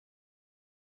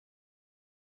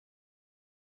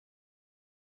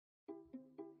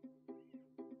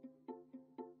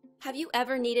Have you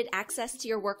ever needed access to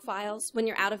your work files when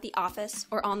you're out of the office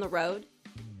or on the road?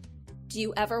 Do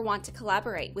you ever want to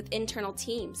collaborate with internal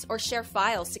teams or share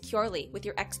files securely with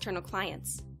your external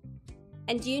clients?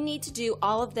 And do you need to do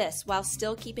all of this while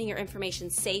still keeping your information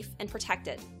safe and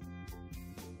protected?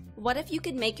 What if you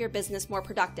could make your business more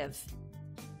productive?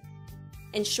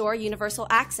 Ensure universal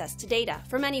access to data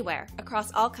from anywhere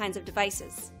across all kinds of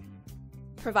devices.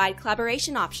 Provide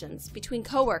collaboration options between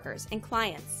coworkers and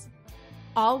clients,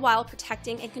 all while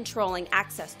protecting and controlling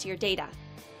access to your data.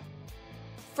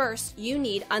 First, you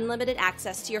need unlimited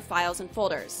access to your files and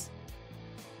folders.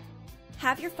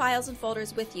 Have your files and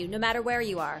folders with you no matter where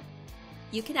you are.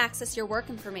 You can access your work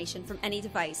information from any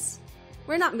device.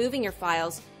 We're not moving your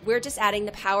files, we're just adding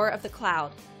the power of the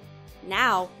cloud.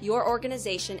 Now, your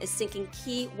organization is syncing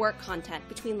key work content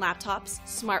between laptops,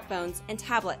 smartphones, and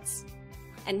tablets.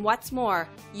 And what's more,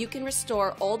 you can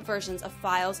restore old versions of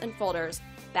files and folders,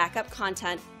 backup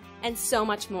content, and so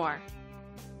much more.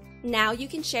 Now you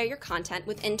can share your content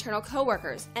with internal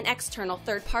coworkers and external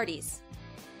third parties.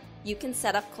 You can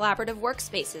set up collaborative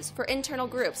workspaces for internal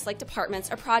groups like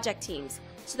departments or project teams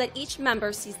so that each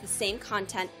member sees the same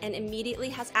content and immediately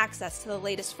has access to the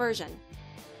latest version.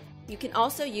 You can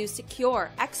also use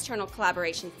secure external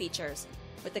collaboration features.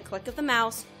 With the click of the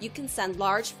mouse, you can send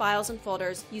large files and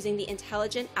folders using the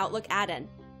Intelligent Outlook add-in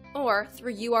or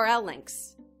through URL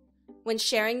links. When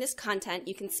sharing this content,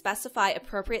 you can specify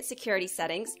appropriate security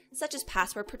settings such as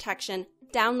password protection,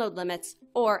 download limits,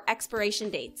 or expiration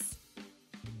dates.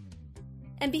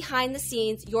 And behind the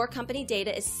scenes, your company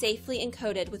data is safely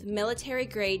encoded with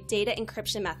military-grade data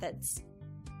encryption methods.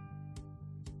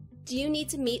 Do you need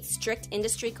to meet strict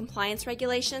industry compliance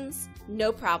regulations?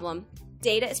 No problem.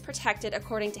 Data is protected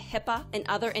according to HIPAA and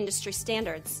other industry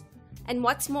standards. And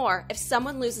what's more, if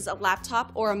someone loses a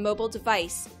laptop or a mobile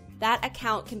device, that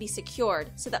account can be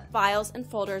secured so that files and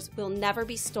folders will never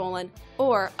be stolen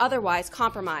or otherwise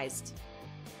compromised.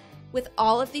 With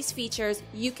all of these features,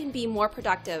 you can be more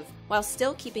productive while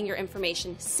still keeping your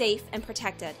information safe and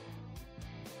protected.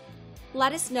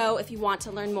 Let us know if you want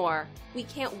to learn more. We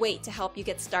can't wait to help you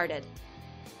get started.